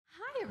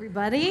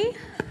everybody.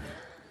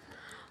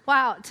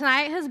 Wow,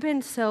 tonight has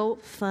been so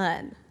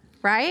fun,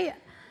 right?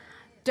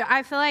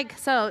 I feel like,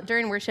 so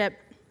during worship,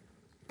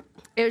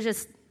 it was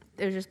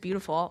just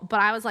beautiful,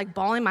 but I was like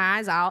bawling my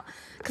eyes out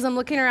because I'm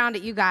looking around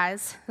at you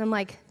guys, and I'm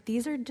like,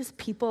 these are just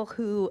people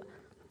who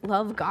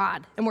love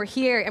God, and we're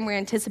here, and we're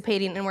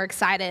anticipating, and we're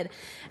excited,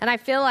 and I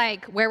feel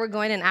like where we're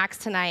going in Acts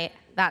tonight,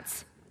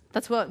 that's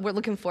what we're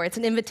looking for. It's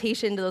an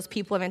invitation to those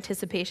people of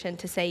anticipation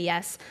to say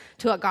yes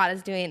to what God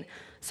is doing.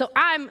 So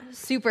I'm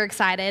super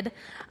excited.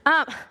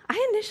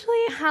 I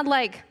initially had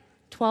like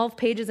 12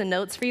 pages of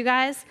notes for you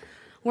guys.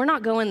 We're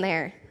not going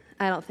there,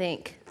 I don't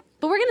think.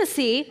 But we're gonna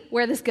see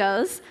where this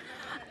goes.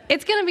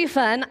 It's gonna be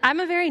fun.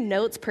 I'm a very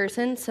notes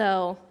person,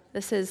 so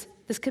this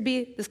could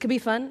be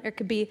fun, or it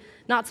could be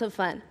not so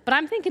fun. But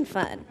I'm thinking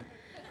fun,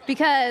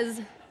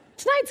 because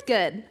tonight's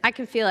good. I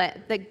can feel it,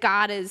 that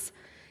God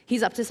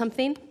he's up to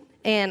something,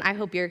 and I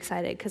hope you're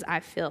excited, because I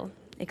feel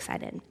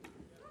excited.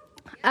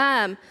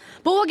 But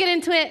we'll get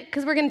into it,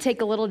 because we're going to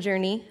take a little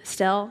journey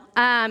still.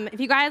 If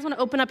you guys want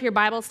to open up your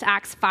Bibles to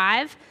Acts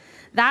 5,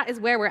 that is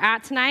where we're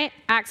at tonight,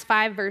 Acts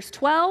 5, verse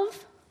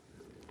 12.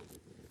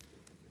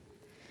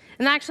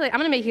 And actually, I'm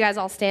going to make you guys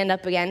all stand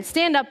up again.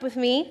 Stand up with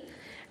me,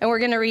 and we're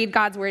going to read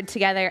God's word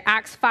together.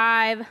 Acts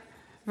 5,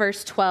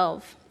 verse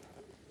 12.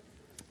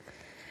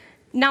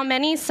 Now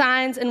many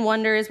signs and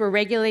wonders were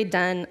regularly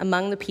done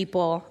among the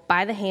people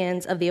by the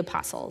hands of the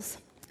apostles,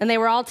 and they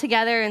were all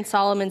together in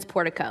Solomon's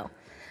portico.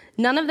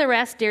 None of the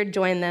rest dared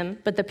join them,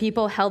 but the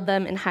people held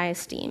them in high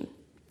esteem.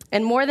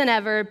 And more than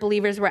ever,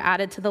 believers were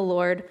added to the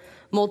Lord,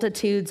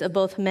 multitudes of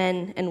both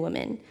men and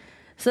women,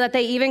 so that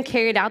they even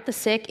carried out the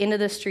sick into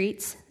the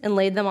streets and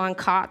laid them on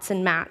cots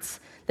and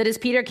mats, that as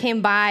Peter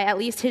came by, at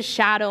least his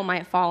shadow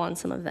might fall on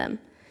some of them.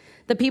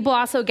 The people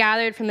also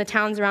gathered from the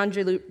towns around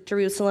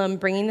Jerusalem,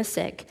 bringing the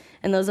sick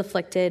and those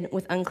afflicted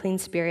with unclean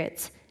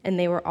spirits, and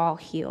they were all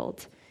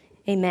healed.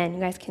 Amen. You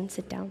guys can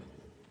sit down.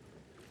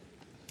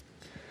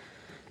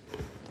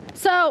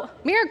 So,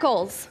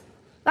 miracles,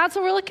 that's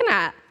what we're looking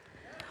at.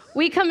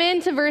 We come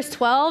into verse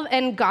 12,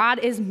 and God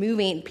is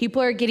moving.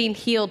 People are getting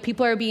healed.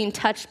 People are being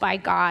touched by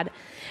God.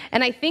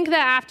 And I think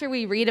that after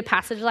we read a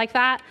passage like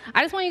that,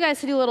 I just want you guys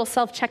to do a little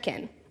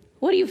self-check-in.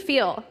 What do you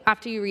feel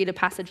after you read a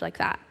passage like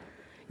that?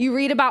 You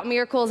read about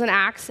miracles and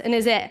Acts, and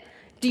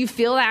do you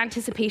feel that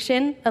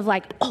anticipation of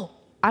like, oh,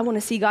 I want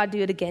to see God do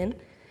it again?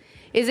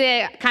 Is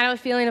it kind of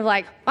a feeling of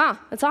like, wow,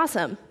 that's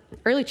awesome,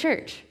 early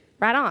church,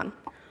 right on?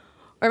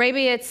 Or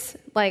maybe it's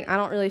like, I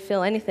don't really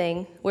feel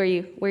anything. Where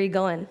are you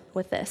going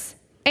with this?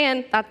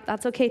 And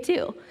that's okay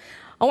too.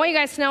 I want you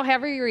guys to know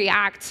however you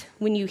react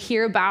when you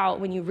hear about,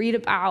 when you read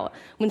about,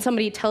 when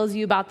somebody tells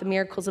you about the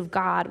miracles of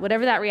God,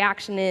 whatever that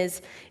reaction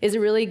is a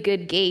really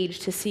good gauge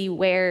to see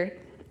where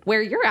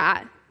you're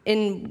at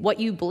in what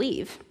you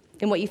believe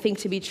and what you think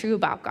to be true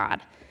about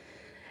God.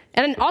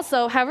 And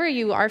also, however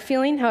you are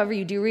feeling, however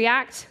you do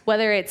react,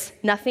 whether it's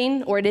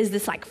nothing or it is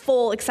this like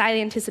full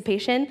excited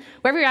anticipation,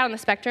 wherever you're at on the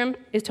spectrum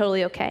is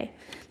totally okay.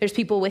 There's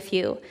people with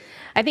you.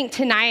 I think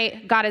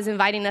tonight, God is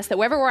inviting us that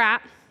wherever we're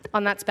at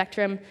on that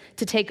spectrum,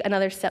 to take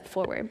another step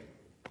forward,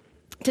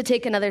 to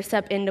take another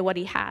step into what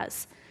he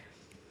has.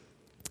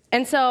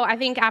 And so I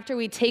think after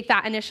we take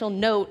that initial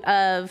note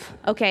of,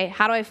 okay,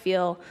 how do I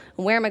feel?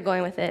 Where am I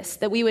going with this?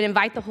 That we would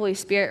invite the Holy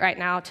Spirit right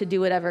now to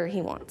do whatever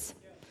he wants.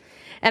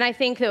 And I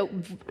think that,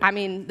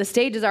 the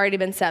stage has already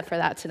been set for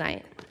that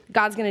tonight.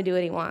 God's going to do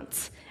what he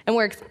wants. And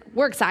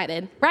we're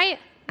excited, right?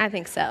 I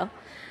think so.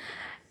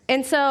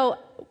 And so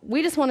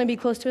we just want to be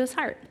close to his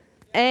heart.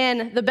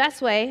 And the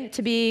best way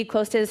to be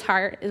close to his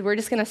heart is we're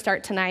just going to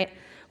start tonight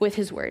with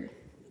his word.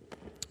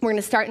 We're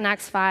going to start in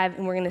Acts 5,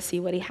 and we're going to see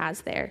what he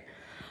has there.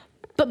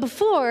 But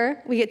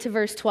before we get to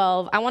verse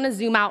 12, I want to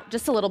zoom out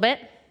just a little bit.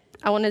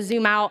 I want to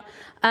zoom out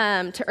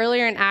to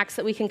earlier in Acts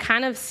that we can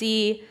kind of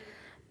see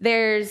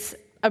there's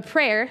a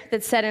prayer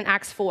that's said in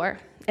Acts 4,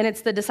 and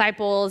it's the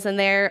disciples, and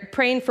they're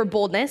praying for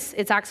boldness.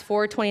 It's Acts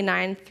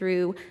 4:29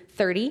 through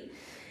 30,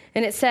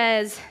 and it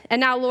says, "And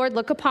now, Lord,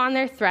 look upon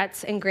their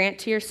threats and grant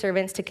to your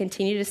servants to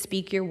continue to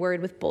speak your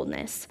word with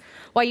boldness,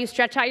 while you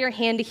stretch out your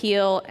hand to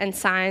heal, and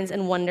signs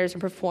and wonders are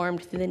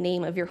performed through the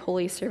name of your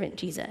holy servant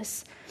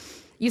Jesus."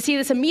 You see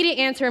this immediate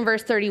answer in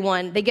verse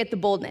 31. They get the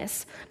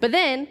boldness. But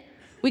then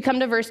we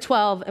come to verse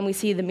 12, and we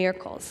see the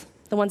miracles,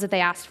 the ones that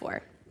they asked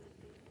for.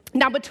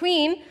 Now,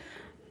 between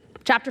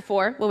chapter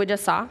 4, what we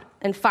just saw,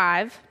 and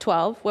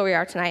 5:12, where we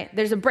are tonight,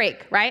 there's a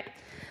break, right?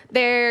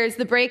 There's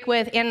the break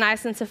with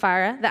Ananias and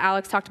Sapphira that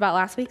Alex talked about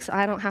last week, so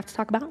I don't have to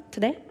talk about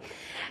today.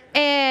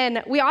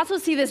 And we also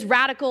see this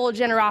radical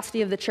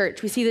generosity of the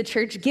church. We see the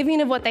church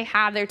giving of what they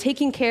have. They're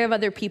taking care of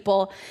other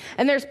people.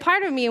 And there's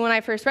part of me, when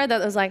I first read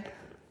that was like,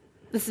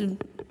 this is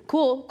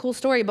cool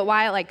story, but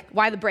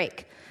why the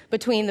break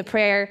between the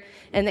prayer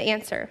and the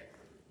answer?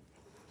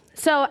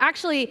 So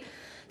actually,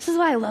 this is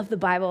why I love the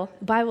Bible.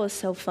 The Bible is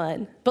so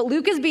fun. But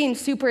Luke is being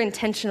super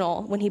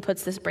intentional when he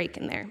puts this break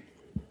in there.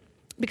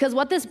 Because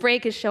what this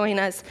break is showing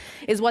us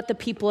is what the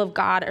people of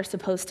God are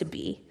supposed to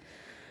be.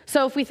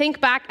 So if we think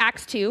back,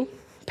 Acts 2,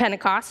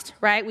 Pentecost,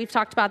 right? We've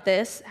talked about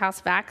this,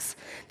 House of Acts.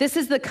 This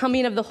is the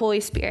coming of the Holy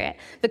Spirit.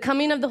 The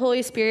coming of the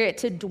Holy Spirit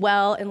to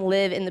dwell and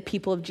live in the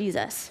people of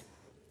Jesus.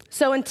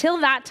 So until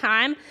that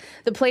time,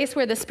 the place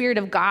where the Spirit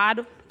of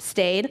God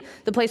stayed,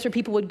 the place where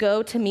people would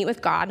go to meet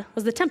with God,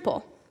 was the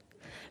temple.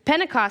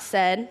 Pentecost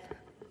said,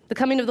 the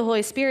coming of the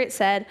Holy Spirit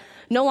said,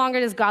 no longer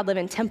does God live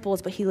in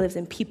temples, but he lives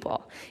in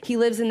people. He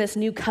lives in this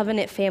new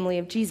covenant family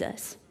of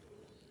Jesus.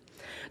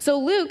 So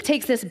Luke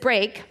takes this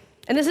break,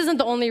 and this isn't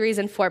the only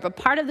reason for it, but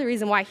part of the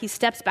reason why he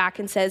steps back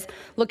and says,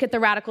 look at the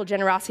radical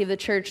generosity of the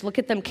church, look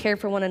at them care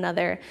for one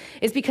another,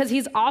 is because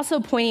he's also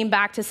pointing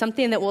back to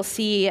something that we'll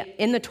see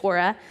in the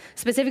Torah,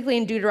 specifically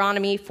in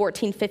Deuteronomy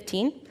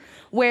 14:15,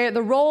 where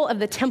the role of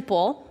the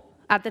temple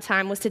at the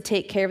time was to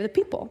take care of the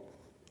people,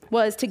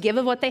 was to give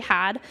of what they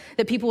had,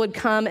 that people would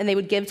come and they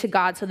would give to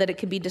God so that it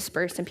could be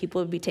dispersed and people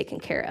would be taken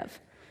care of.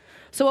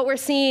 So what we're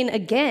seeing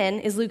again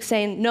is Luke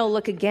saying, no,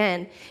 look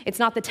again, it's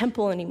not the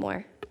temple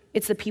anymore.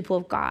 It's the people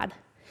of God.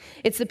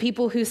 It's the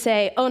people who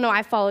say, oh no,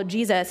 I follow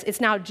Jesus. It's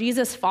now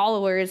Jesus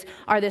followers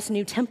are this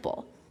new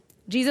temple.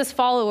 Jesus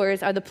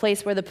followers are the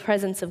place where the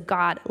presence of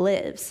God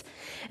lives.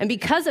 And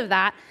because of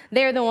that,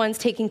 they're the ones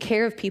taking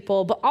care of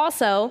people, but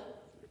also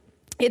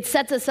it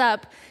sets us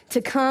up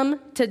to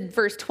come to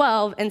verse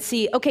 12 and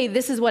see, okay,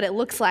 this is what it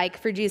looks like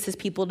for Jesus'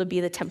 people to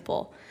be the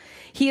temple.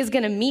 He is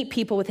going to meet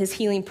people with his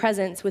healing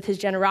presence, with his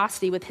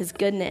generosity, with his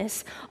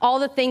goodness. All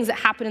the things that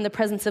happen in the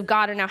presence of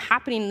God are now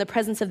happening in the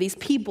presence of these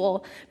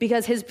people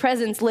because his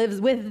presence lives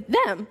with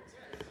them.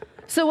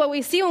 So what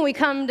we see when we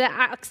come to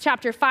Acts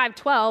chapter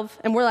 5:12,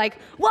 and we're like,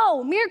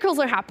 whoa, miracles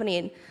are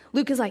happening.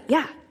 Luke is like,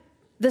 yeah,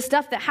 the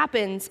stuff that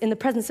happens in the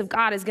presence of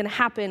God is going to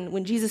happen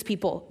when Jesus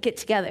people get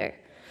together,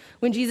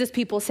 when Jesus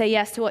people say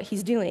yes to what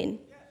he's doing.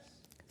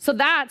 So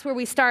that's where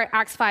we start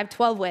Acts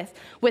 5:12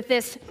 with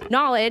this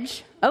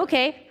knowledge,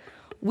 okay,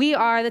 we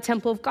are the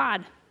temple of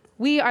God.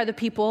 We are the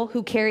people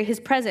who carry his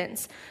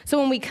presence.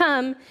 So when we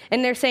come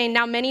and they're saying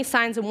now many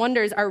signs and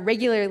wonders are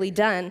regularly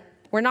done,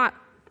 we're not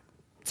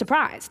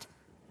surprised.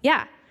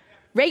 Yeah,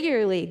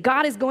 regularly,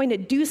 God is going to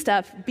do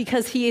stuff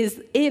because he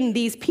is in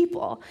these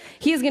people.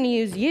 He is going to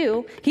use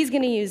you. He's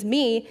going to use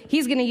me.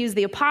 He's going to use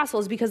the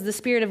apostles because the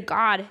Spirit of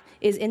God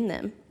is in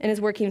them and is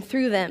working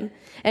through them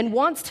and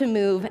wants to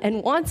move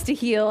and wants to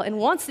heal and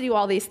wants to do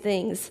all these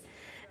things.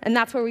 And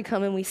that's where we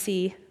come and we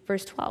see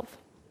verse 12.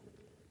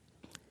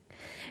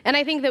 And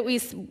I think that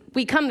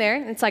we come there,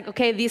 and it's like,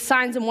 okay, these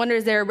signs and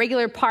wonders, they're a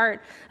regular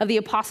part of the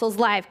apostles'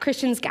 life.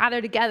 Christians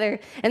gather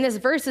together, and this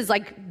verse is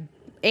like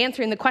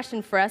answering the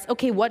question for us,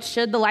 okay, what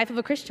should the life of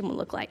a Christian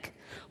look like?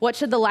 What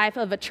should the life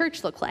of a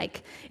church look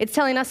like? It's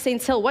telling us,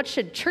 Saints Hill, what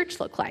should church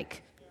look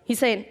like? He's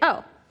saying,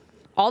 oh,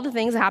 all the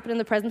things that happen in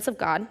the presence of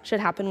God should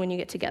happen when you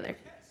get together.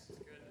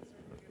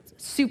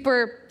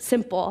 Super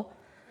simple.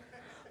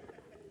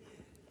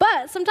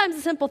 But sometimes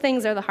the simple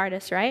things are the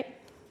hardest, right?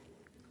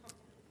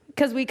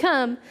 Because we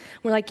come,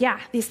 we're like, yeah,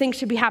 these things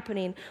should be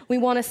happening. We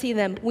want to see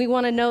them. We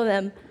want to know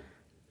them.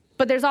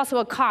 But there's also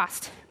a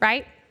cost,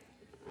 right?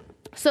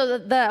 So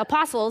the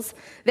apostles,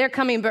 they're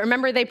coming, but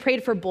remember they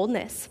prayed for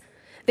boldness.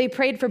 They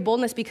prayed for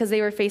boldness because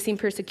they were facing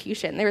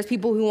persecution. There was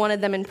people who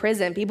wanted them in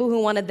prison, people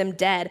who wanted them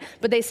dead.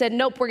 But they said,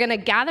 nope, we're going to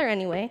gather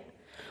anyway.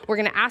 We're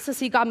going to ask to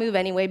see God move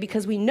anyway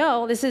because we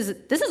know this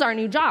is our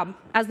new job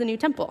as the new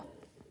temple,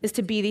 is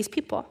to be these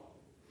people.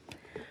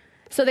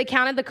 So they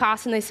counted the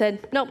cost and they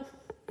said, nope,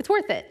 it's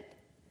worth it.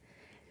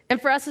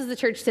 And for us as the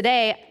church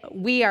today,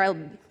 we are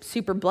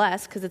super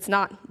blessed because it's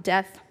not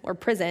death or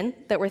prison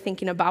that we're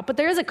thinking about, but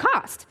there is a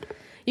cost.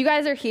 You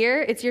guys are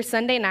here. It's your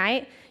Sunday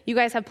night. You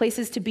guys have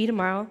places to be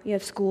tomorrow. You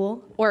have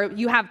school, or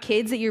you have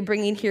kids that you're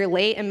bringing here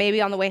late, and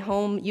maybe on the way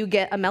home you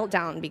get a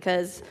meltdown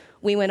because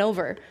we went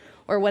over,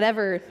 or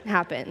whatever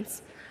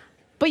happens.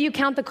 But you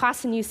count the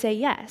cost and you say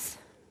yes,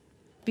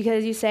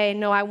 because you say,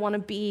 no, I want to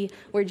be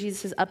where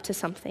Jesus is up to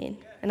something.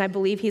 And I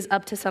believe he's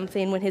up to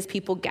something when his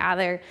people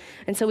gather.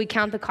 And so we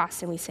count the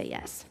cost and we say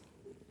yes.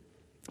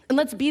 And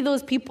let's be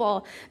those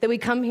people that we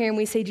come here and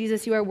we say,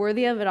 Jesus, you are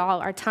worthy of it all,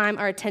 our time,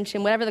 our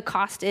attention, whatever the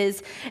cost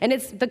is. And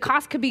the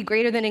cost could be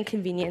greater than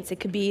inconvenience. It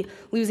could be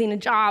losing a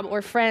job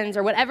or friends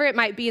or whatever it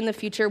might be in the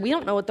future. We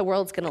don't know what the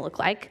world's going to look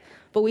like.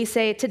 But we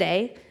say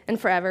today and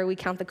forever, we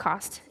count the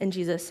cost and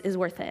Jesus is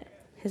worth it.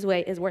 His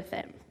way is worth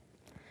it.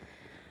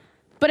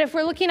 But if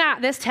we're looking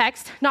at this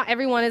text, not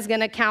everyone is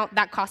going to count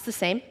that cost the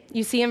same.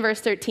 You see in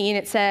verse 13,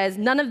 it says,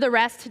 none of the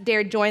rest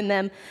dared join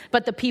them,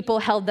 but the people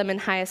held them in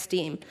high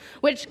esteem,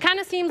 which kind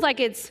of seems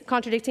like it's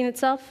contradicting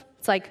itself.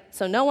 It's like,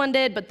 so no one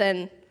did, but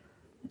then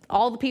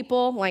all the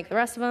people, like the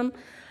rest of them.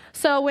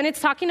 So when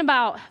it's talking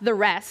about the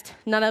rest,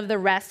 none of the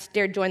rest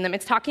dared join them,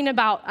 it's talking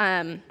about,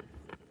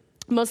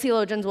 most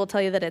theologians will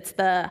tell you that it's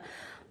the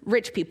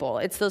rich people.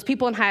 It's those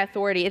people in high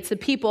authority. It's the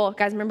people,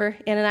 guys remember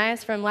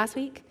Ananias from last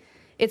week?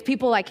 It's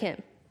people like him.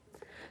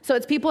 So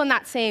it's people in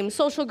that same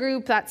social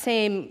group, that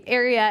same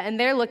area, and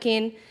they're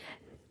looking.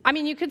 I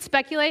mean, you could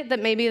speculate that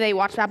maybe they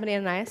watched what happened to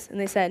Ananias, and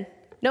they said,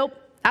 nope,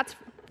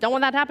 don't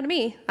want that to happen to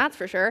me, that's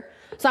for sure.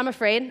 So I'm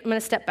afraid, I'm going to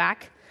step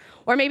back.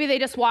 Or maybe they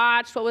just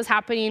watched what was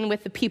happening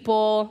with the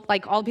people,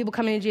 like all the people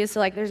coming to Jesus,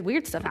 like there's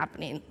weird stuff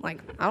happening.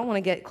 Like, I don't want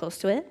to get close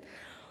to it.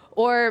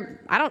 Or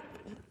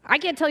I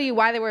can't tell you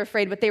why they were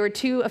afraid, but they were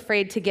too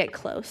afraid to get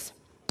close.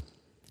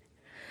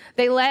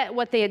 They let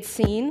what they had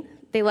seen,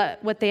 they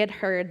let what they had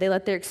heard, they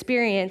let their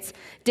experience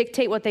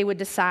dictate what they would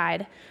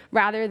decide,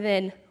 rather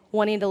than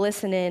wanting to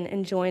listen in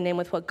and join in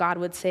with what God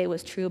would say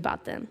was true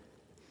about them.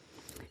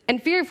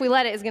 And fear, if we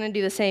let it, is going to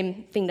do the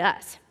same thing to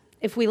us.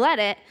 If we let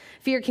it,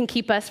 fear can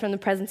keep us from the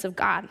presence of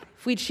God.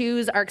 If we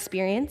choose our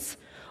experience,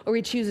 or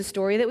we choose a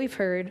story that we've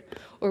heard,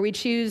 or we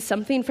choose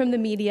something from the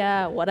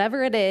media,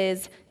 whatever it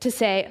is, to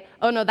say,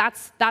 oh no,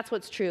 that's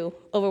what's true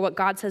over what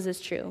God says is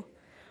true,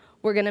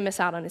 we're going to miss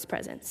out on his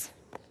presence,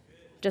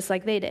 just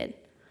like they did.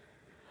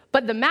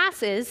 But the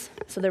masses,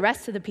 so the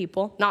rest of the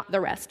people, not the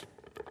rest,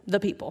 the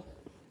people,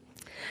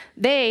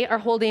 they are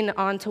holding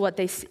on to what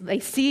they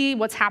see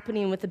what's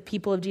happening with the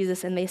people of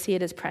Jesus, and they see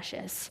it as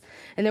precious,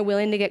 and they're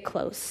willing to get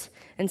close,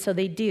 and so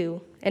they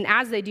do. And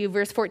as they do,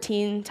 verse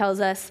 14 tells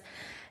us,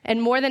 and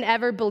more than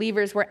ever,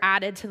 believers were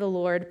added to the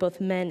Lord,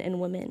 both men and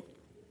women.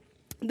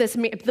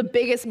 The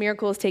biggest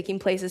miracle is taking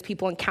place as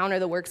people encounter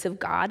the works of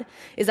God,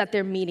 is that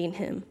they're meeting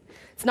him.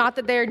 It's not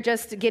that they're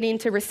just getting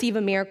to receive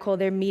a miracle,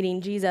 they're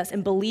meeting Jesus,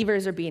 and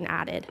believers are being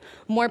added.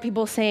 More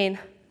people saying,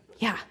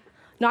 yeah,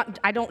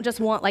 I don't just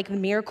want like the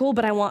miracle,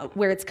 but I want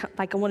where it's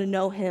like, I want to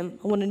know him.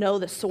 I want to know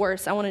the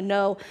source. I want to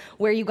know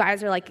where you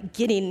guys are like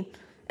getting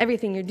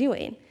everything you're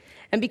doing.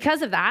 And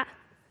because of that,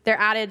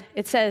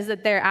 it says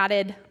that they're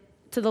added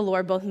to the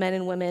Lord, both men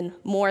and women,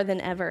 more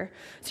than ever.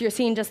 So you're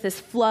seeing just this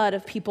flood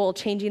of people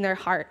changing their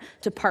heart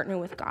to partner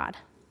with God.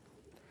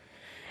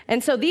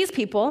 And so these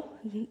people,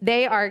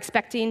 they are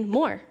expecting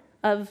more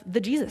of the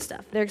Jesus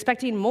stuff. They're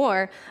expecting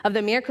more of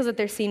the miracles that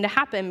they're seeing to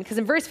happen. Because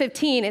in verse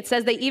 15, it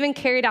says they even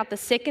carried out the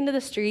sick into the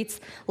streets,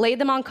 laid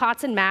them on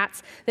cots and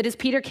mats, that as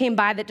Peter came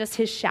by, that just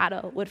his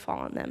shadow would fall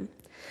on them.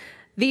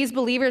 These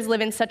believers live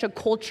in such a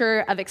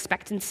culture of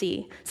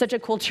expectancy, such a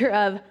culture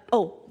of,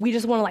 oh, we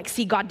just want to like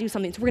see God do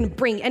something. So we're going to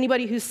bring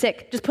anybody who's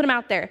sick, just put them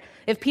out there.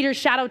 If Peter's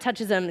shadow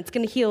touches them, it's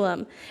going to heal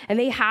them. And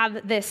they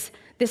have this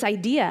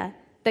idea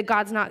that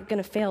God's not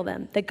going to fail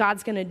them, that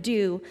God's going to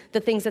do the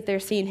things that they're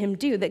seeing him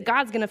do, that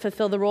God's going to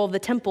fulfill the role of the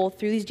temple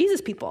through these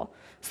Jesus people.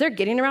 So they're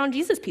getting around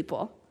Jesus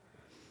people.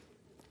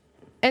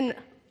 And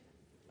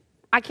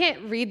I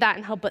can't read that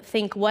and help but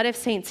think, what if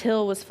Saints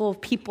Hill was full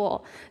of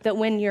people that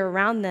when you're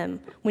around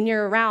them, when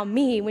you're around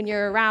me, when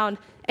you're around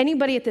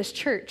anybody at this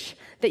church,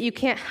 that you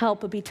can't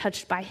help but be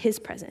touched by his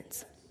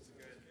presence?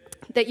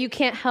 That you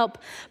can't help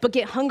but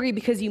get hungry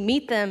because you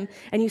meet them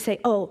and you say,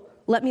 oh,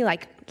 let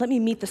me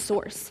meet the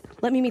source.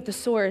 Let me meet the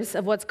source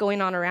of what's going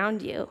on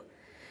around you.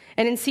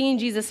 And in seeing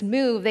Jesus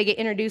move, they get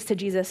introduced to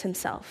Jesus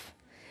himself.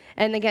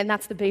 And again,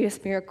 that's the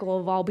biggest miracle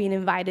of all, being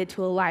invited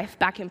to a life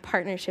back in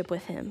partnership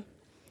with him.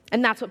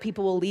 And that's what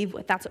people will leave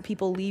with. That's what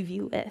people leave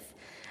you with.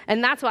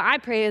 And that's what I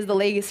pray is the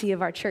legacy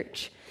of our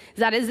church.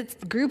 That is, it's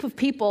a group of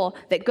people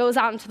that goes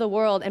out into the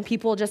world and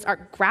people just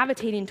are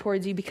gravitating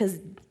towards you because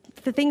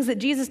the things that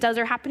Jesus does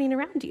are happening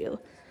around you.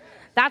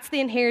 That's the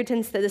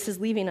inheritance that this is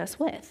leaving us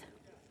with.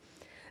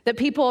 That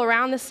people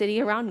around the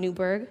city, around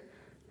Newburgh,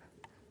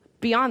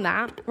 beyond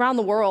that, around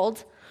the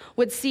world,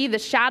 would see the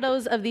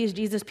shadows of these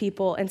Jesus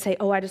people and say,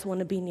 oh, I just want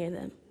to be near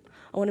them.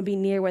 I want to be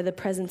near where the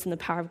presence and the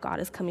power of God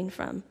is coming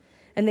from.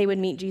 And they would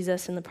meet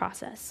Jesus in the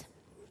process.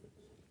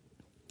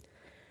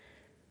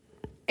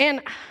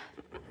 And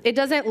it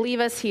doesn't leave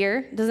us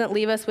here. It doesn't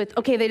leave us with,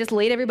 okay, they just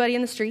laid everybody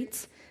in the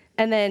streets.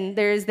 And then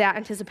there's that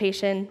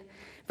anticipation.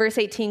 Verse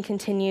 18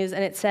 continues,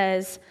 and it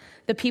says,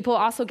 the people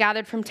also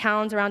gathered from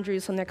towns around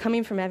Jerusalem. They're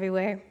coming from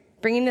everywhere,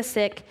 bringing the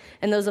sick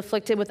and those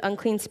afflicted with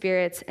unclean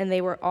spirits, and they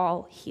were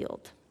all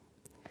healed.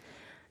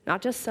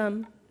 Not just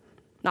some,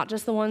 not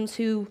just the ones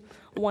who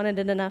wanted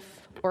it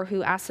enough or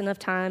who asked enough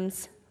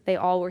times. They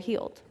all were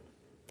healed.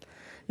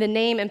 The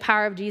name and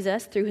power of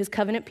Jesus through his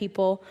covenant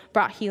people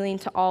brought healing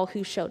to all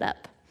who showed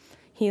up.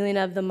 Healing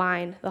of the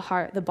mind, the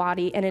heart, the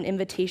body, and an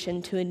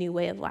invitation to a new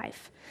way of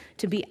life,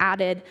 to be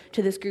added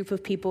to this group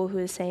of people who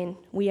is saying,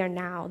 we are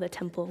now the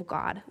temple of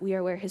God. We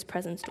are where his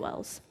presence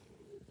dwells.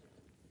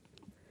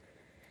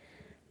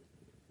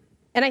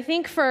 And I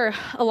think for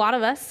a lot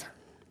of us,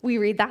 we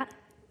read that,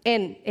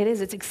 and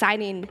it's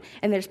exciting,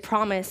 and there's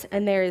promise,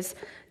 and there's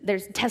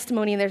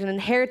testimony, and there's an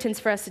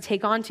inheritance for us to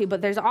take on to,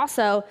 but there's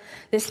also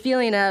this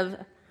feeling of,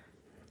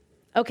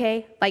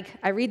 okay, like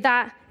I read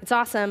that, it's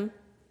awesome,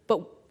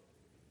 but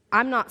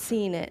I'm not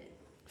seeing it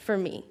for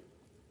me.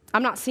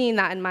 I'm not seeing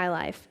that in my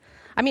life.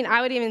 I mean,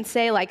 I would even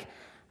say, like,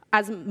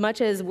 as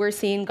much as we're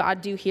seeing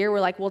God do here,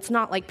 we're like, well, it's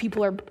not like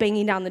people are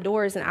banging down the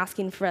doors and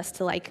asking for us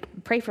to, like,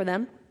 pray for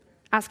them,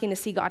 asking to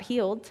see God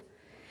healed.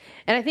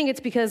 And I think it's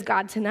because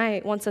God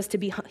tonight wants us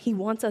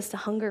to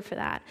hunger for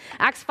that.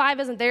 Acts 5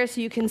 isn't there so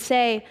you can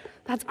say,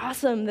 that's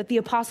awesome that the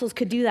apostles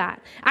could do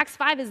that. Acts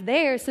 5 is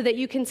there so that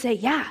you can say,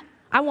 yeah,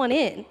 I want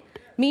in.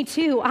 Me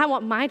too. I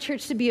want my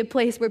church to be a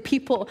place where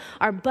people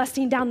are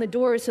busting down the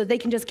doors so they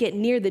can just get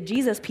near the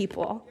Jesus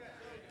people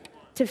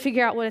to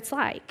figure out what it's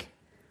like.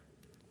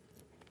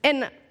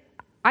 And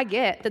I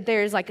get that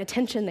there's like a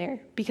tension there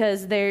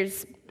because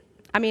there's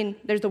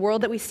the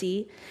world that we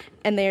see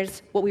and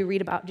there's what we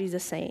read about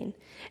Jesus saying.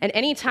 And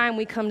anytime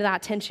we come to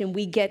that tension,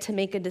 we get to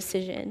make a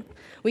decision.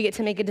 We get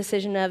to make a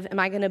decision of, am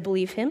I going to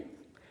believe him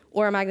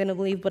or am I going to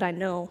believe what I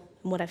know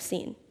and what I've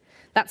seen?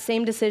 That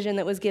same decision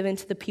that was given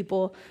to the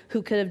people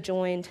who could have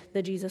joined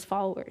the Jesus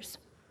followers.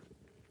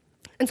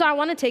 And so I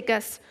want to take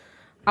us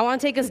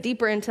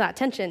deeper into that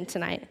tension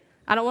tonight.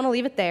 I don't want to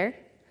leave it there.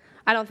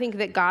 I don't think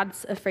that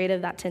God's afraid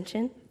of that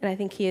tension, and I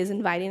think he is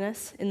inviting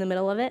us in the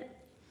middle of it.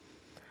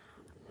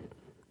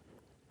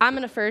 I'm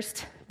going to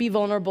first be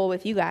vulnerable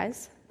with you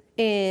guys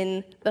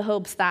in the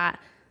hopes that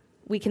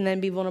we can then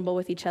be vulnerable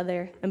with each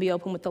other and be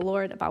open with the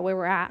Lord about where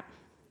we're at.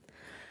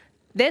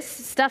 This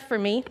stuff for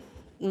me,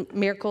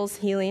 miracles,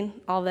 healing,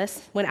 all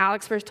this, when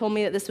Alex first told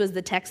me that this was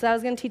the text that I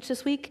was going to teach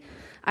this week,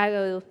 I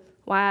go,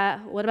 why?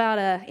 What about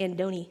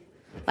Andoni?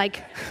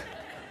 Like,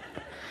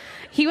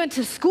 he went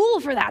to school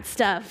for that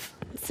stuff.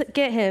 Let's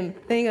get him.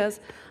 Then he goes,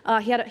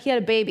 he had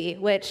a baby,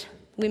 which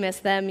we miss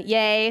them.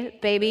 Yay,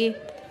 baby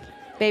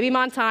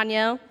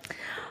Montano.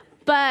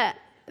 But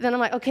then I'm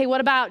like, okay,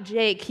 what about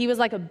Jake? He was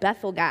like a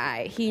Bethel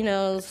guy. He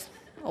knows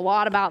a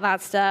lot about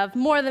that stuff,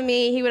 more than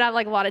me. He would have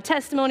like a lot of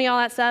testimony, all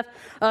that stuff.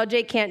 Oh,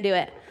 Jake can't do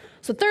it.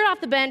 So third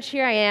off the bench,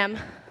 here I am.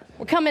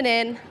 We're coming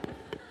in.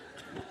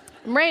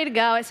 I'm ready to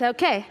go. I said,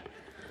 okay,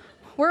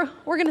 we're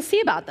going to see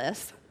about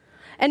this.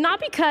 And not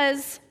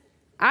because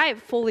I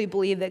fully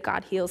believe that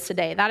God heals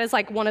today. That is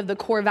like one of the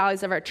core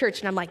values of our church.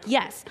 And I'm like,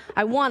 yes,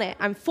 I want it.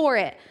 I'm for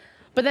it.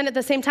 But then at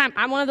the same time,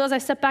 I'm one of those, I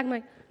step back, I'm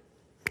like,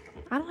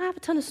 I don't have a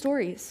ton of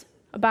stories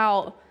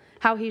about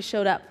how he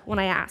showed up when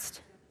I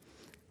asked.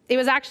 It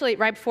was actually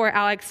right before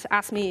Alex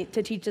asked me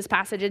to teach this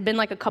passage. It had been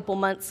like a couple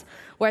months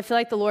where I feel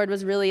like the Lord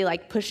was really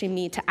like pushing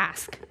me to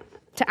ask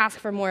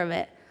for more of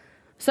it.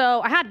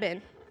 So I had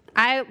been.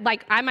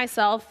 I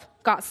myself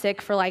got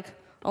sick for like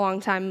a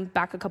long time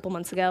back a couple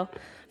months ago,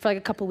 for like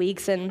a couple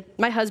weeks, and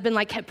my husband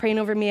like kept praying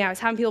over me. I was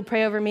having people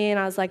pray over me, and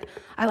I was like,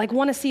 I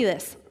want to see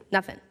this.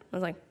 Nothing. I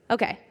was like,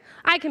 okay,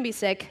 I can be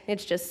sick.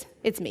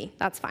 It's me.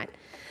 That's fine.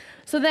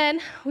 So then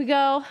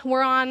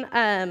we're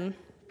on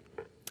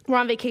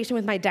vacation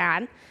with my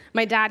dad.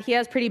 My dad, he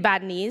has pretty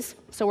bad knees,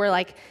 so we're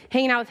like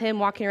hanging out with him,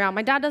 walking around.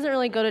 My dad doesn't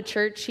really go to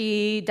church.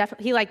 He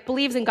like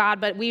believes in God,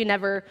 but we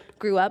never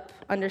grew up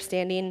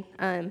understanding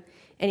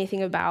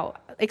anything about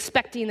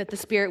expecting that the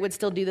Spirit would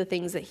still do the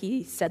things that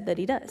he said that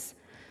he does.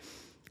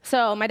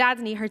 So my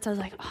dad's knee hurts. I was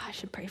like, oh, I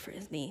should pray for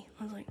his knee.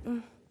 I was like,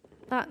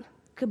 that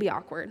could be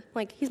awkward.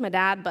 Like, he's my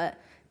dad, but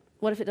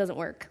what if it doesn't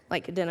work?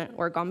 Like, it didn't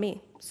work on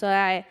me.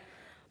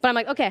 But I'm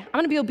like, okay, I'm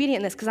going to be obedient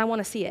in this because I want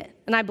to see it,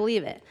 and I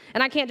believe it.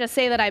 And I can't just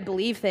say that I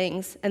believe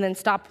things and then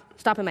stop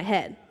in my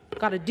head.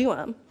 Got to do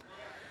them.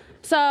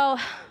 So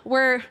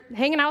we're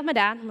hanging out with my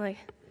dad. I'm like,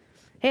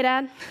 hey,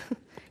 Dad, can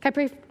I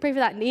pray for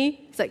that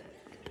knee? He's like,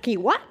 can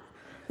you what?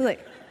 I was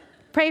like,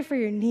 pray for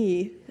your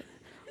knee.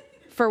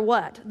 For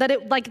what? That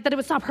it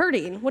would stop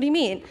hurting. What do you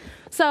mean?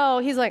 So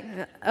he's like,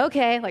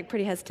 okay, like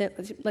pretty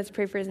hesitant. Let's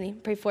pray for his knee.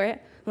 Pray for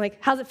it. I'm like,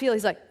 how's it feel?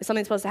 He's like, is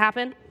something supposed to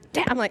happen?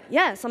 Damn, I'm like,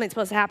 yeah, something's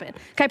supposed to happen.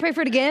 Can I pray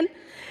for it again?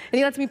 And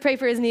he lets me pray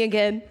for his knee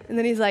again. And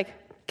then he's like,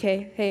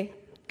 okay, hey,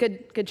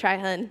 good try,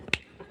 hun.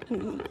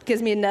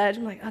 Gives me a nudge.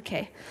 I'm like,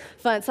 okay,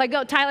 fun. So I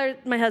go, Tyler,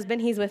 my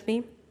husband, he's with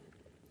me.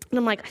 And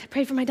I'm like, I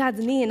prayed for my dad's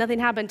knee and nothing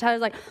happened.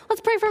 Tyler's like,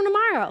 let's pray for him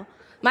tomorrow.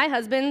 My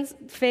husband's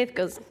faith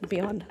goes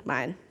beyond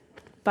mine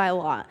by a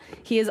lot.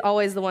 He is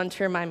always the one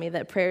to remind me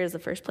that prayer is the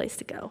first place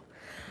to go.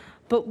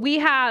 But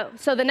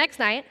so the next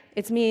night,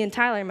 it's me and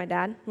Tyler and my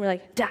dad. We're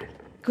like, Dad,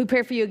 can we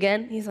pray for you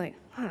again? He's like,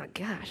 oh,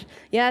 gosh.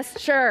 Yes,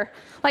 sure.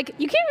 Like,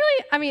 you can't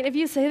really, if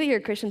you say that you're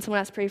a Christian, someone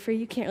has to pray for you,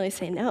 you can't really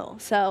say no.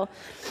 So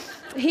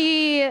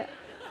we're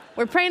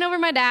praying over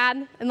my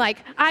dad, and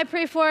like, I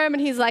pray for him,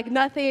 and he's like,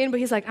 nothing. But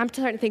he's like, I'm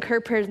starting to think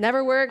her prayers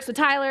never work. So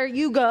Tyler,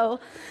 you go.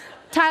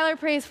 Tyler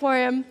prays for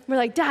him. We're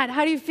like, Dad,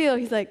 how do you feel?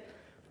 He's like,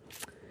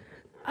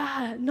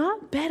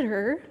 not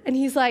better. And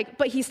he's like,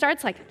 but he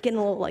starts like getting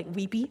a little like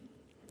weepy.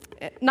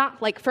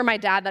 Not like for my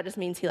dad, that just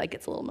means he like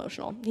gets a little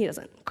emotional. He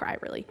doesn't cry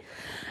really.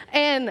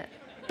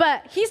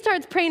 But he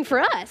starts praying for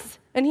us.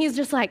 And he's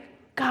just like,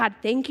 God,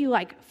 thank you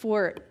like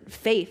for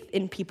faith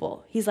in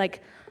people. He's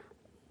like,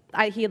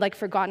 he had like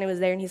forgotten it was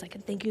there. And he's like,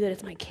 and thank you that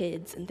it's my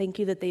kids. And thank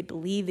you that they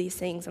believe these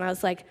things. And I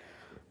was like,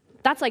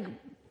 that's like,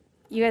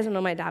 you guys don't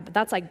know my dad, but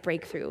that's like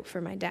breakthrough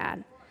for my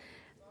dad.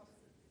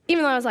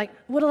 Even though I was like,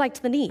 would have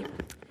liked the knee.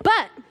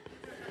 But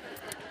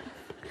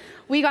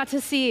we got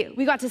to see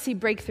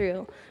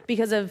breakthrough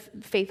because of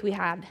faith we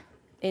had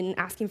in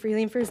asking for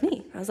healing for his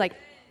knee. I was like,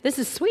 this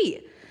is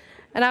sweet.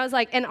 And I was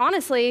like, and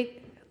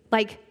honestly,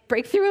 like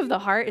breakthrough of the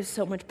heart is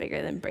so much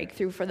bigger than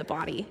breakthrough for the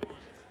body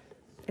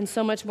and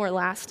so much more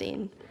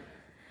lasting.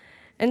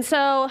 And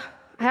so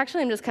I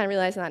actually am just kind of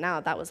realizing that now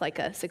that was like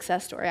a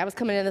success story. I was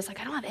coming in this like,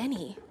 I don't have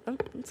any. Oh,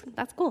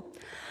 that's cool.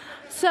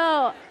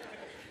 So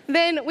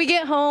then we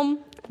get home.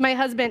 My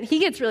husband, he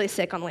gets really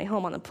sick on the way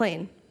home on the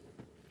plane.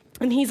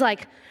 And he's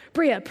like,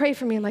 Bria, pray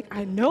for me. I'm like,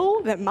 I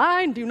know that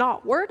mine do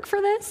not work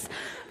for this.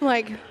 I'm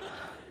like,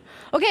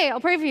 okay, I'll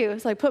pray for you.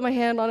 So I put my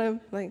hand on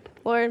him, like,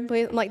 Lord,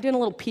 please. I'm like doing a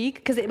little peek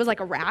because it was like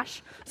a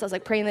rash. So I was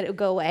like praying that it would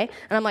go away.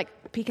 And I'm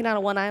like peeking out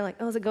of one eye, like,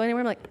 oh, is it going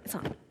anywhere? I'm like, it's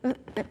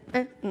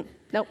on.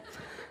 Nope.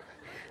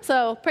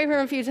 So pray for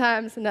him a few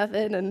times,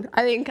 nothing. And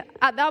I think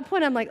at that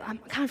point, I'm like,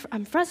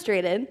 I'm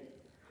frustrated.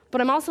 But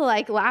I'm also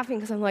like laughing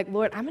because I'm like,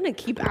 Lord, I'm going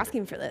to keep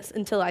asking for this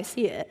until I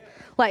see it.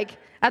 Like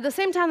at the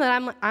same time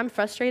that I'm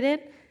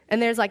frustrated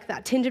and there's like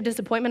that tinge of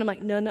disappointment, I'm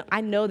like, no,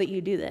 I know that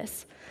you do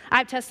this. I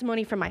have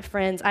testimony from my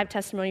friends. I have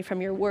testimony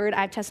from your word.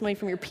 I have testimony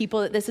from your people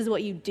that this is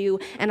what you do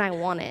and I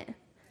want it.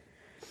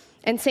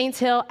 And Saints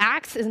Hill,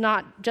 Acts is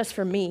not just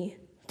for me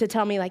to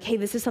tell me like, hey,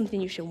 this is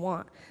something you should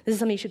want. This is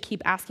something you should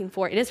keep asking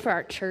for. It is for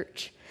our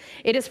church.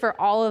 It is for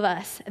all of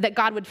us that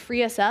God would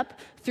free us up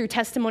through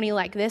testimony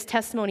like this,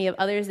 testimony of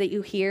others that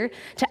you hear,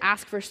 to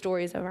ask for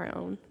stories of our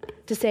own,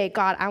 to say,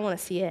 God, I want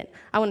to see it.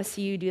 I want to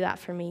see you do that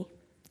for me.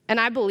 And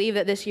I believe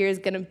that this year is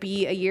going to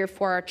be a year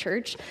for our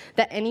church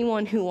that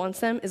anyone who wants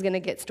them is going to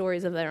get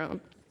stories of their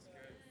own.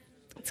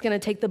 It's going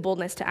to take the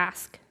boldness to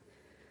ask.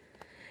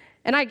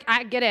 And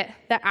I get it,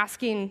 that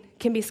asking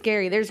can be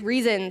scary. There's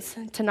reasons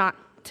to not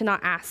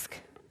ask.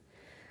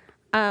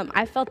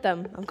 I felt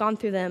them. I've gone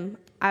through them.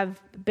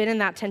 I've been in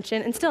that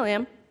tension and still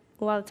am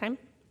a lot of the time.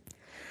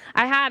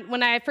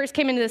 When I first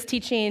came into this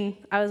teaching,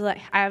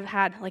 I've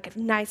had like a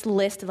nice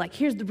list of like,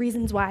 here's the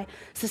reasons why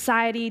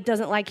society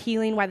doesn't like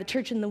healing, why the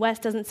church in the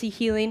West doesn't see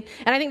healing.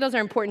 And I think those are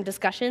important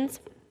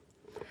discussions.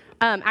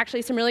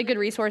 Actually, some really good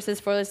resources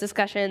for those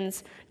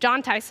discussions.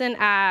 John Tyson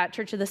at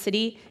Church of the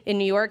City in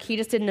New York, he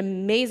just did an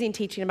amazing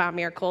teaching about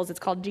miracles. It's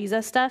called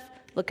Jesus Stuff.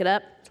 Look it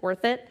up. It's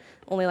worth it.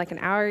 Only like an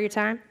hour of your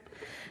time.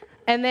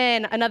 And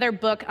then another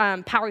book,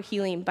 Power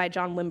Healing by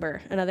John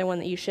Wimber, another one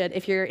that you should,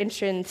 if you're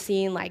interested in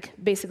seeing like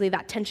basically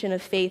that tension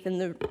of faith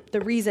and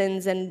the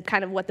reasons and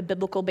kind of what the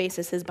biblical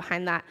basis is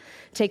behind that,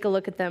 take a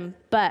look at them.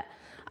 But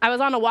I was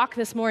on a walk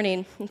this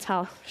morning. That's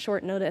how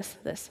short notice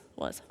this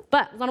was.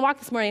 But I was on a walk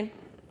this morning,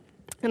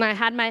 and I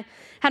had my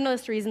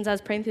list of reasons. I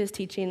was praying through this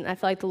teaching, and I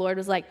felt like the Lord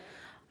was like,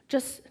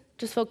 just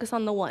focus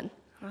on the one.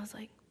 And I was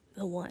like,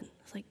 the one.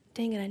 I was like,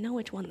 dang it, I know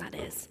which one that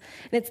is.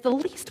 And it's the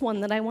least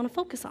one that I want to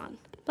focus on.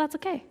 But that's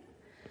okay.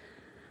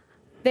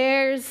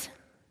 There's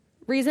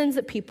reasons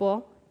that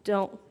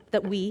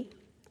we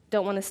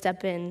don't want to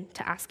step in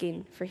to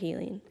asking for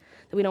healing,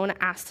 that we don't want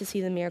to ask to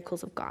see the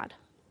miracles of God.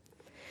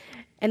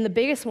 And the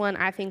biggest one,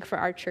 I think, for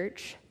our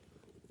church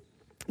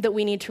that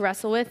we need to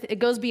wrestle with, it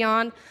goes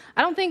beyond,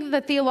 I don't think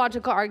the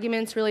theological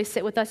arguments really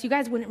sit with us. You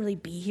guys wouldn't really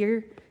be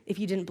here if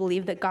you didn't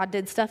believe that God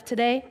did stuff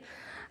today.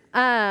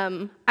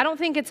 I don't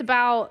think it's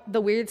about the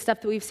weird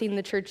stuff that we've seen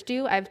the church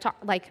do. I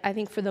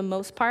think for the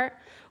most part,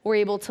 we're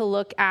able to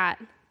look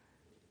at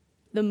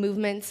the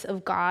movements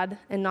of God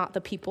and not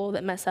the people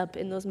that mess up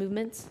in those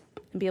movements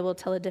and be able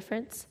to tell a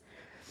difference.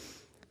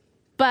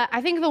 But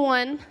I think the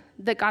one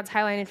that God's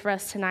highlighting for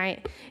us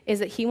tonight is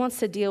that he wants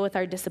to deal with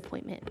our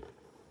disappointment.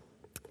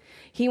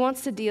 He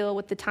wants to deal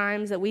with the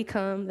times that we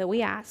come, that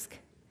we ask,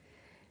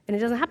 and it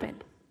doesn't happen.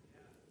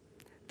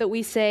 That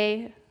we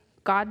say,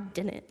 God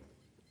didn't.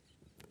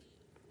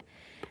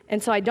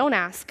 And so I don't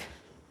ask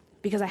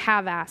because I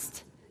have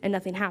asked and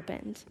nothing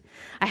happened.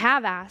 I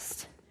have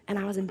asked and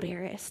I was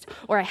embarrassed.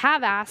 Or I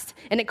have asked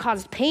and it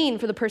caused pain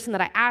for the person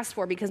that I asked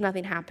for because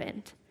nothing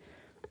happened.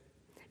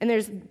 And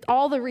there's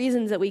all the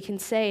reasons that we can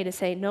say to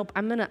say, nope,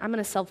 I'm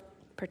gonna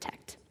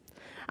self-protect.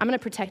 I'm gonna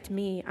protect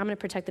me. I'm gonna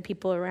protect the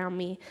people around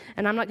me.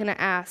 And I'm not gonna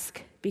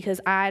ask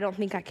because I don't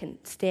think I can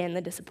stand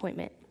the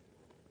disappointment.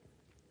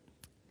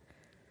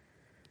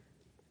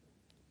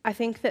 I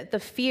think that the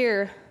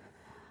fear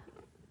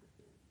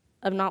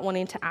of not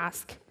wanting to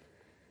ask,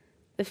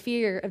 the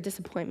fear of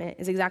disappointment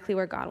is exactly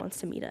where God wants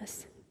to meet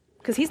us.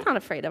 Because he's not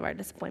afraid of our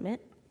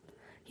disappointment.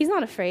 He's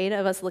not afraid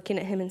of us looking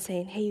at him and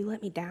saying, hey, you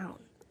let me down.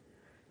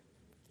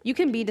 You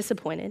can be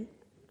disappointed.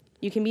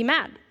 You can be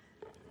mad.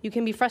 You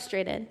can be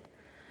frustrated.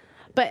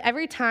 But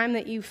every time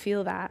that you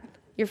feel that,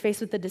 you're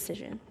faced with a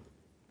decision.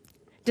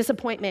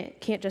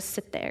 Disappointment can't just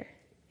sit there.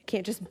 It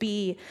can't just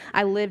be,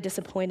 I live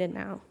disappointed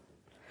now.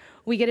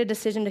 We get a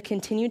decision to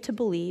continue to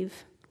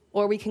believe,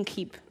 or we can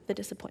keep the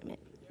disappointment.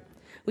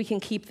 We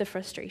can keep the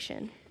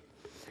frustration.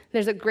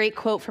 There's a great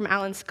quote from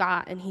Alan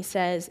Scott, and he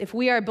says, if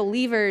we are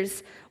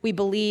believers, we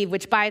believe,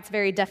 which by its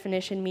very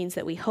definition means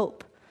that we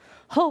hope.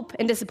 Hope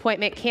and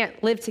disappointment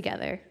can't live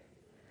together.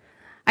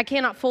 I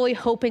cannot fully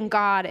hope in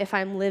God if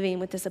I'm living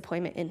with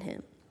disappointment in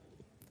him.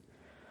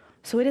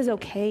 So it is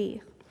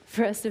okay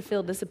for us to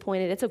feel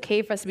disappointed. It's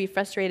okay for us to be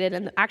frustrated,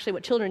 and actually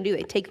what children do,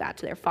 they take that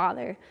to their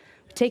father.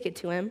 We take it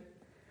to him.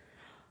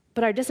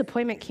 But our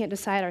disappointment can't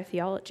decide our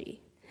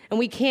theology. And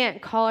we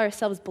can't call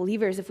ourselves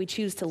believers if we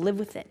choose to live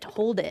with it, to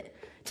hold it,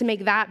 to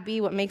make that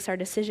be what makes our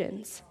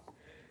decisions.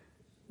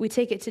 We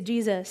take it to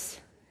Jesus,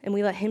 and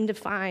we let him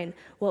define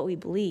what we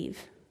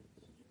believe,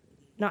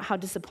 not how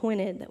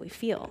disappointed that we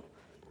feel.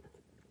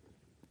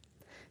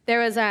 There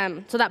was,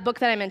 so that book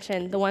that I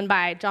mentioned, the one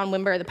by John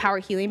Wimber, the Power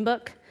Healing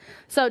book.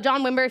 So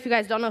John Wimber, if you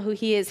guys don't know who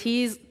he is,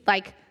 he's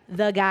like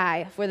the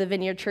guy for the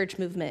Vineyard Church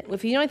movement.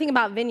 If you know anything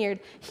about Vineyard,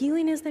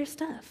 healing is their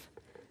stuff.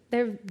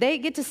 They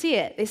get to see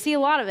it. They see a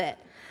lot of it.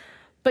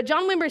 But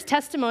John Wimber's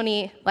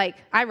testimony, like,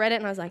 I read it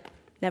and I was like,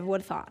 never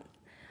would have thought.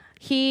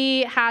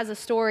 He has a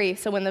story.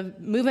 So when the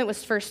movement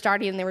was first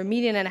starting and they were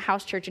meeting in a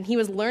house church and he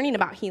was learning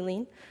about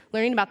healing,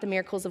 learning about the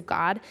miracles of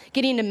God,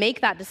 getting to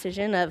make that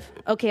decision of,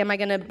 okay, am I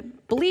going to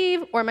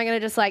believe or am I going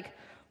to just like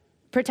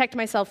protect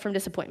myself from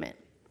disappointment?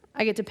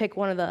 I get to pick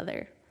one or the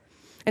other.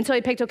 And so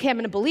he picked, okay, I'm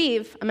going to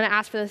believe. I'm going to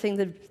ask for the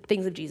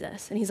things of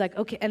Jesus. And he's like,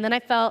 okay. And then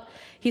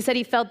he said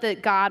he felt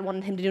that God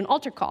wanted him to do an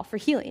altar call for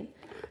healing.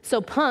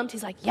 So pumped,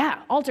 he's like,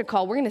 yeah, altar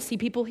call. We're going to see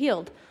people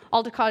healed.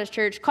 Altar call at his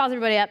church, calls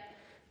everybody up.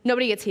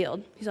 Nobody gets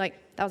healed. He's like,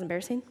 that was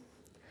embarrassing.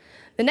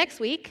 The next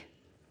week,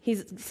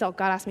 so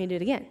God asked me to do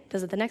it again.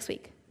 Does it the next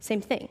week.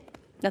 Same thing.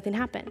 Nothing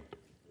happened.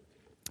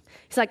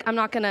 He's like, I'm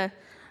not gonna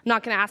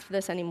ask for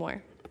this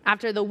anymore.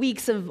 After the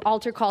weeks of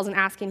altar calls and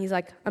asking, he's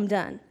like, I'm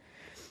done.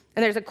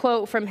 And there's a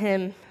quote from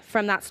him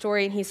from that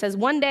story, and he says,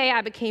 one day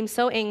I became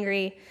so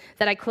angry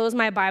that I closed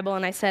my Bible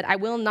and I said, I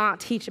will not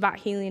teach about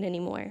healing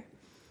anymore.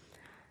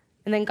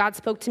 And then God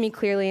spoke to me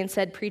clearly and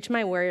said, preach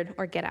my word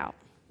or get out.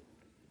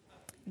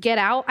 Get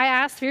out, I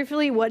asked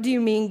fearfully, what do you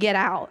mean get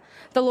out?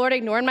 The Lord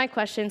ignored my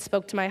question,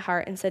 spoke to my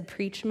heart, and said,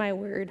 preach my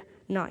word,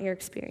 not your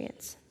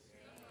experience.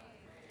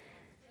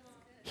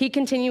 He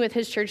continued with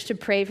his church to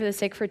pray for the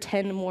sick for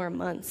 10 more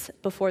months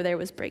before there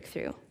was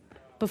breakthrough,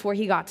 before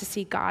he got to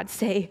see God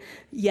say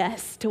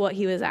yes to what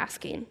he was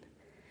asking.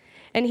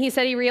 And he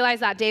said he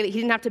realized that day that he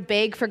didn't have to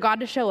beg for God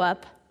to show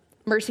up.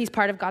 Mercy is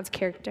part of God's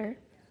character.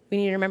 We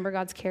need to remember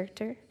God's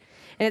character.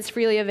 And it's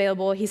freely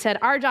available. He said,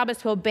 our job is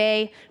to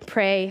obey,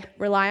 pray,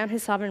 rely on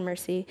his sovereign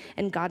mercy,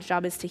 and God's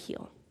job is to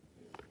heal.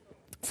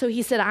 So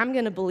he said, I'm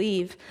going to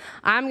believe.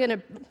 I'm going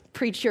to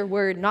preach your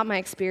word, not my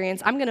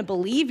experience. I'm going to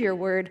believe your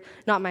word,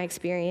 not my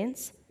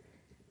experience.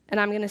 And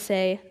I'm going to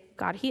say,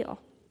 God, heal.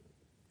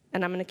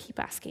 And I'm going to keep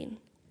asking.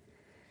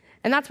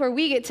 And that's where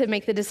we get to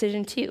make the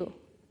decision too.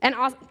 And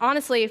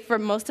honestly, for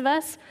most of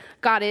us,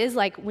 God is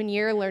like when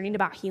you're learning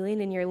about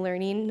healing and you're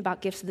learning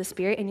about gifts of the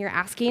Spirit and you're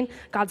asking,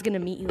 God's going to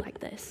meet you like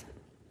this.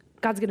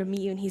 God's going to meet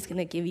you and he's going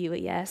to give you a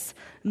yes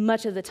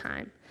much of the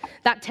time.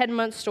 That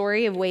 10-month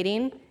story of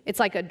waiting, it's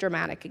like a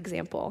dramatic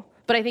example.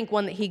 But I think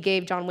one that he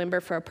gave John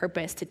Wimber for a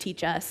purpose to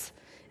teach us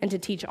and to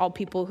teach all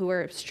people who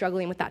are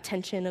struggling with that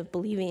tension of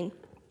believing.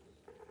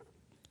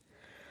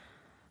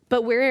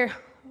 But we're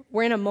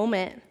in a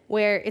moment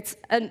where it's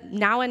a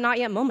now and not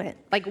yet moment.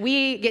 Like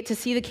we get to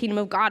see the kingdom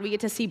of God. We get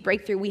to see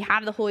breakthrough. We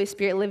have the Holy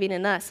Spirit living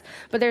in us.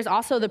 But there's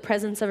also the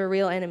presence of a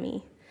real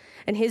enemy.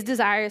 And his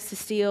desire is to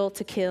steal,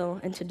 to kill,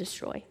 and to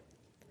destroy.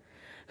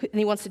 And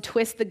he wants to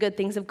twist the good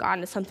things of God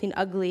into something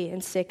ugly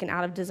and sick and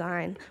out of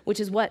design, which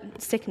is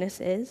what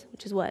sickness is,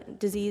 which is what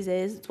disease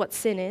is, it's what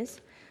sin is.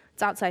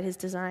 It's outside his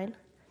design.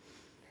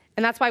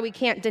 And that's why we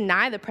can't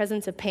deny the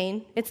presence of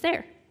pain. It's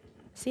there.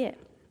 See it.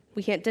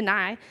 We can't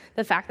deny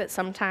the fact that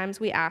sometimes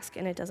we ask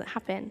and it doesn't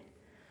happen.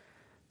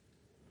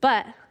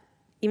 But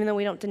even though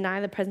we don't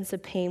deny the presence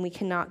of pain, we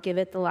cannot give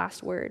it the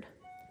last word.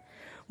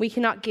 We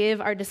cannot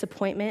give our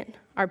disappointment,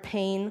 our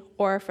pain,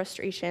 or our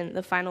frustration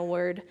the final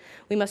word.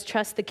 We must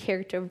trust the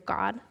character of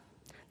God,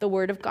 the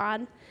word of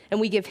God, and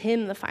we give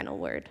him the final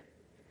word.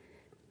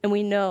 And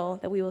we know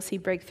that we will see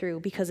breakthrough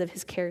because of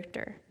his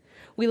character.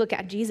 We look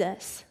at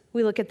Jesus.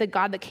 We look at the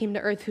God that came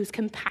to earth who's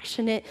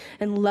compassionate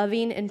and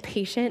loving and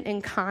patient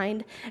and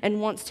kind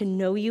and wants to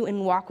know you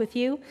and walk with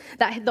you.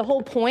 That the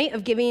whole point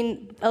of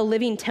giving a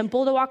living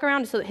temple to walk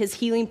around so that his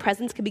healing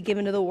presence could be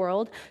given to the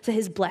world, so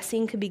his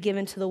blessing could be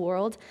given to the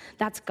world,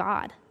 that's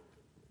God.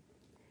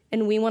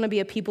 And we want to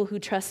be a people who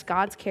trust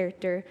God's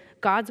character,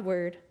 God's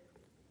word,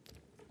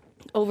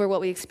 over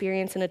what we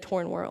experience in a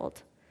torn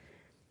world.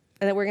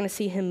 And that we're going to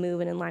see him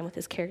move and in line with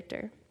his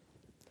character.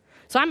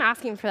 So I'm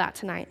asking for that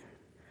tonight.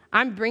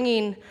 I'm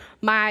bringing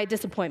my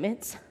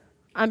disappointments.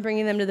 I'm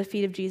bringing them to the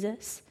feet of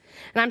Jesus.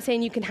 And I'm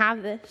saying you can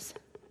have this.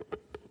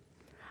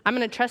 I'm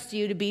going to trust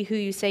you to be who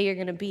you say you're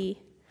going to be.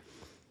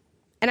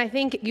 And I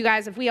think, you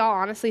guys, if we all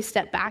honestly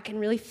step back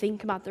and really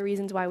think about the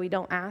reasons why we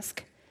don't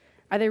ask,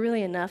 are they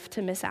really enough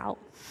to miss out?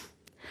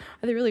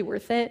 Are they really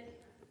worth it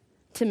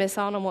to miss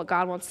out on what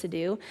God wants to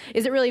do?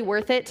 Is it really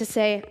worth it to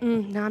say,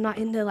 no, I'm not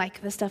into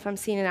like the stuff I'm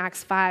seeing in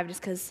Acts 5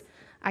 just because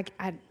I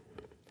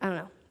don't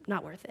know,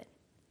 not worth it.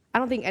 I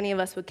don't think any of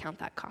us would count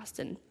that cost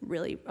and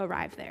really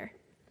arrive there.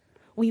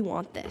 We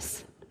want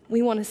this.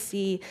 We want to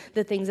see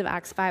the things of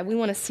Acts 5. We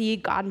want to see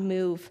God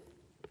move.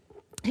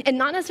 And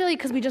not necessarily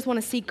because we just want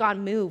to see God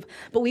move,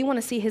 but we want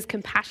to see his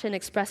compassion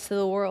expressed to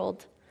the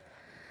world.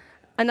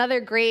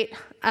 Another great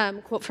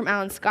quote from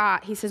Alan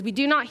Scott, he says, we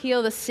do not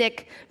heal the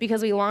sick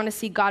because we long to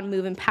see God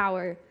move in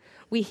power.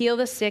 We heal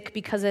the sick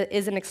because it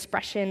is an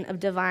expression of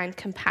divine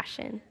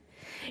compassion.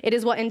 It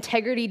is what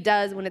integrity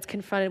does when it's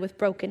confronted with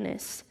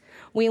brokenness.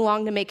 We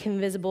long to make him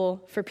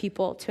visible for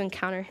people to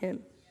encounter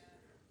him.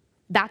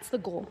 That's the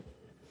goal,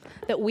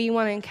 that we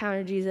want to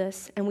encounter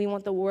Jesus and we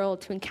want the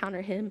world to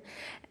encounter him.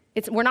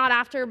 We're not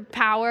after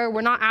power.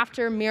 We're not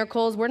after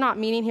miracles. We're not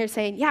meeting here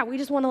saying, yeah, we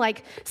just want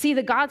to see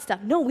the God stuff.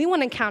 No, we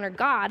want to encounter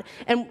God.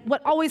 And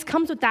what always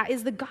comes with that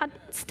is the God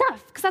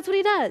stuff, because that's what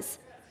he does.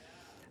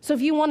 So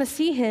if you want to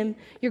see him,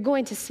 you're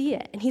going to see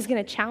it. And he's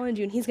going to challenge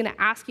you, and he's going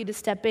to ask you to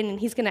step in, and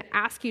he's going to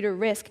ask you to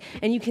risk,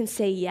 and you can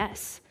say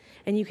yes,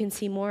 and you can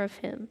see more of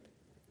him.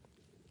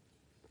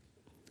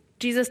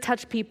 Jesus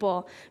touched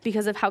people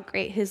because of how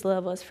great his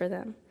love was for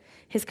them,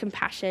 his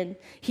compassion.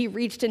 He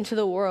reached into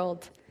the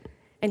world,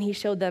 and he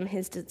showed them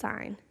his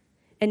design.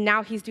 And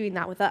now he's doing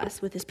that with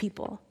us, with his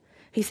people.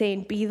 He's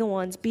saying, be the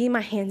ones, be my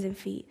hands and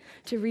feet,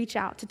 to reach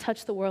out, to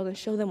touch the world and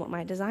show them what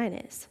my design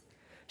is.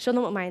 Show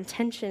them what my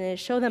intention is.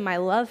 Show them my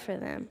love for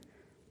them.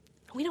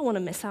 We don't want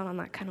to miss out on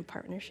that kind of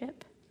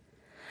partnership.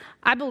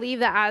 I believe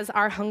that as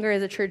our hunger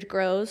as a church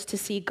grows to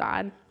see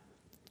God,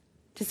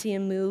 to see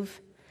him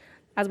move,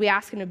 as we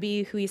ask him to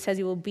be who he says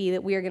he will be,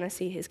 that we are going to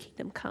see his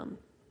kingdom come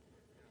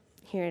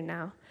here and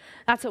now.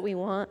 That's what we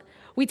want.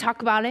 We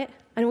talk about it,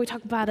 and we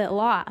talk about it a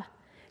lot.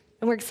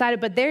 And we're excited,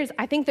 but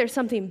I think there's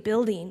something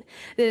building,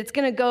 that it's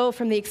going to go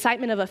from the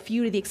excitement of a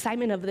few to the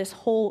excitement of this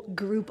whole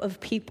group of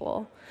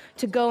people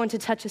to go and to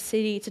touch a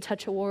city, to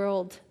touch a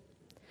world.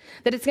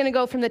 That it's going to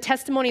go from the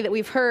testimony that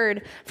we've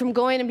heard, from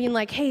going and being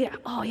like, hey,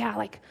 oh yeah,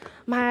 like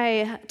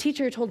my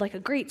teacher told like a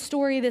great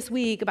story this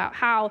week about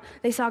how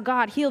they saw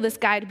God heal this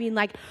guy, to being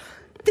like,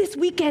 this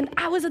weekend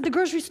I was at the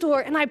grocery store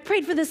and I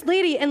prayed for this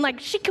lady and like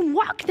she can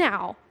walk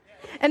now.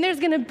 And there's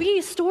going to be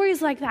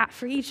stories like that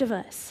for each of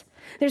us.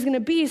 There's going to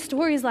be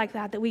stories like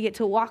that we get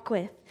to walk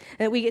with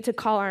and that we get to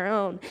call our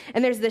own.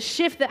 And there's this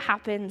shift that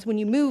happens when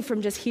you move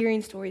from just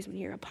hearing stories when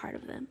you're a part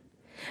of them.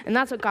 And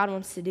that's what God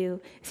wants to do,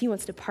 is he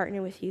wants to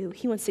partner with you.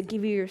 He wants to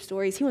give you your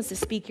stories. He wants to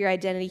speak your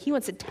identity. He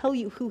wants to tell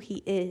you who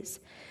he is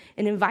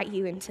and invite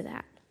you into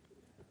that.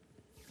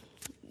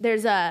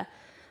 There's a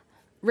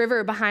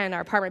river behind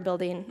our apartment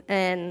building,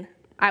 and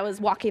I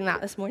was walking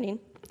that this morning.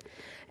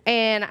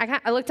 And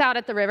I looked out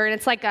at the river, and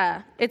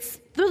it's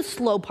the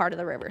slow part of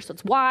the river. So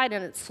it's wide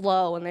and it's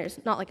slow, and there's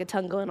not like a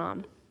ton going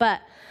on.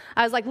 But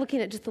I was like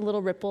looking at just the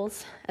little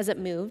ripples as it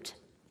moved.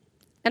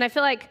 And I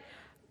feel like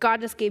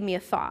God just gave me a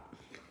thought.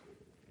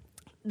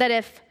 That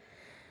if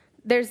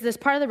there's this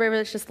part of the river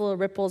that's just little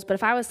ripples, but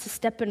if I was to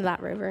step into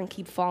that river and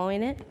keep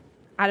following it,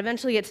 I'd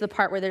eventually get to the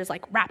part where there's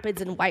like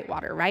rapids and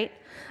whitewater, right?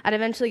 I'd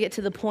eventually get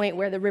to the point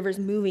where the river's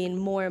moving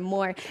more and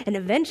more. And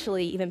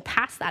eventually, even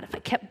past that, if I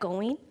kept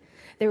going,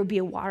 there would be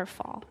a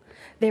waterfall.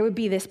 There would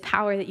be this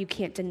power that you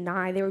can't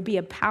deny. There would be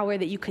a power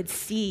that you could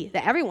see,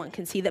 that everyone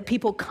can see, that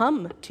people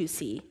come to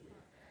see.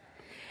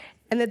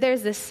 And that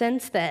there's this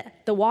sense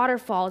that the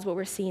waterfall is what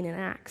we're seeing in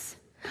Acts.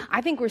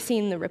 I think we're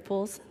seeing the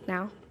ripples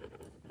now.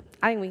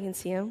 I think we can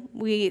see them.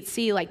 We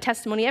see like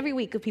testimony every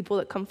week of people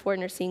that come forward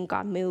and are seeing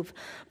God move.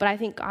 But I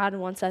think God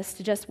wants us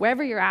to just,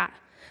 wherever you're at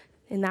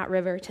in that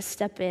river, to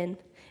step in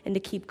and to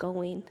keep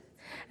going.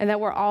 And that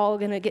we're all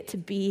going to get to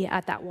be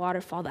at that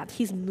waterfall, that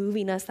he's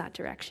moving us that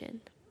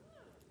direction.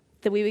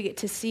 That we would get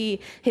to see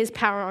his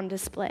power on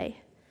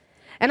display.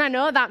 And I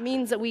know that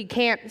means that we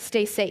can't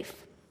stay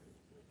safe.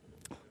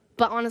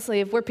 But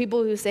honestly, if we're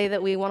people who say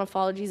that we want to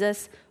follow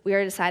Jesus, we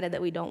already decided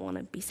that we don't want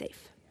to be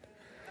safe.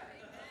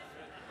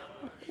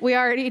 We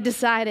already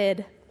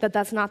decided that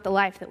that's not the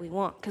life that we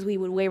want, because we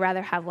would way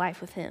rather have life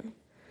with him.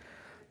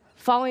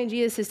 Following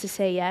Jesus is to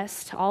say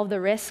yes to all of the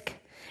risk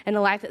and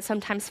a life that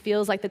sometimes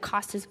feels like the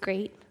cost is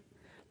great.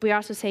 But we're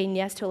also saying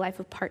yes to a life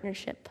of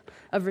partnership,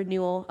 of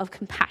renewal, of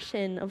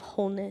compassion, of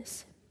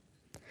wholeness,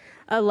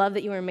 a love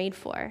that you were made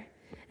for.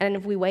 And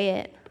if we weigh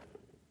it,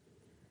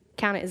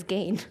 count it as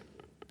gain.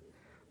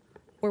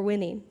 We're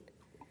winning.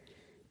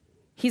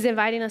 He's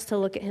inviting us to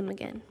look at him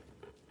again,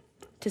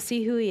 to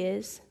see who he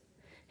is,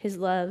 his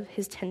love,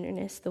 his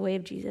tenderness, the way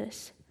of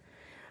Jesus,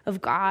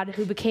 of God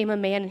who became a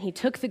man, and he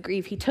took the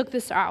grief, he took the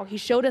sorrow, he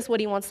showed us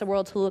what he wants the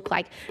world to look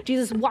like.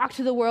 Jesus walked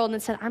through the world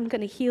and said, I'm going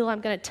to heal, I'm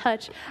going to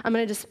touch, I'm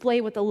going to display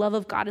what the love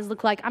of God has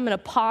looked like. I'm going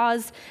to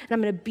pause, and I'm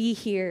going to be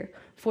here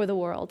for the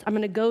world. I'm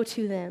going to go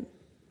to them.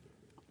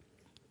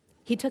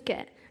 He took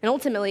it, and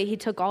ultimately he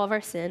took all of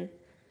our sin,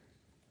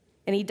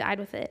 and he died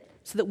with it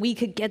so that we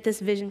could get this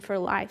vision for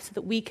life, so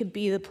that we could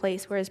be the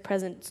place where his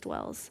presence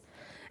dwells.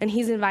 And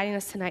he's inviting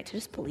us tonight to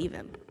just believe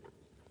him.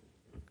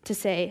 To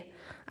say,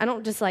 I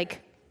don't just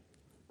like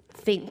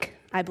think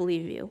I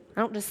believe you.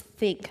 I don't just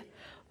think.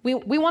 We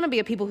want to be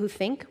a people who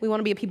think. We want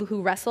to be a people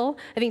who wrestle.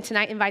 I think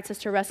tonight invites us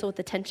to wrestle with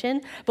the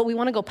tension, but we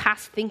want to go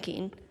past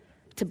thinking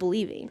to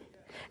believing.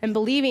 And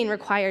believing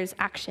requires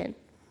action.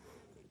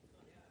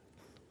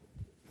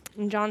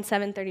 In John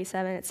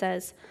 7:37, it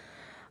says,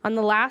 on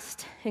the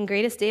last and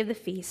greatest day of the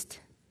feast,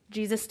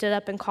 Jesus stood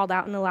up and called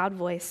out in a loud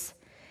voice,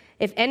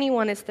 if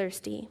anyone is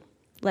thirsty,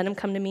 let him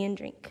come to me and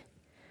drink.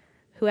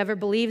 Whoever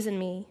believes in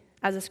me,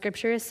 as the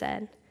scripture has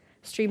said,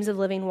 streams of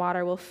living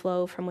water will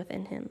flow from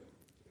within him.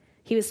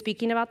 He was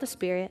speaking about the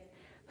Spirit,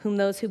 whom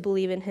those who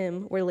believe in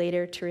him were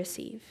later to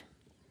receive.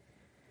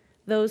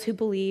 Those who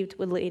believed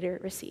would later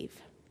receive,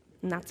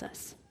 and that's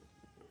us.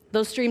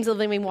 Those streams of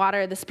living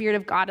water, the Spirit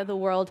of God of the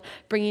world,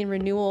 bringing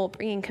renewal,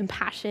 bringing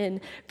compassion,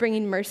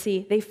 bringing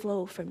mercy, they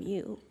flow from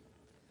you.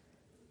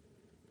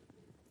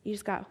 We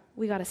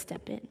got to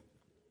step in.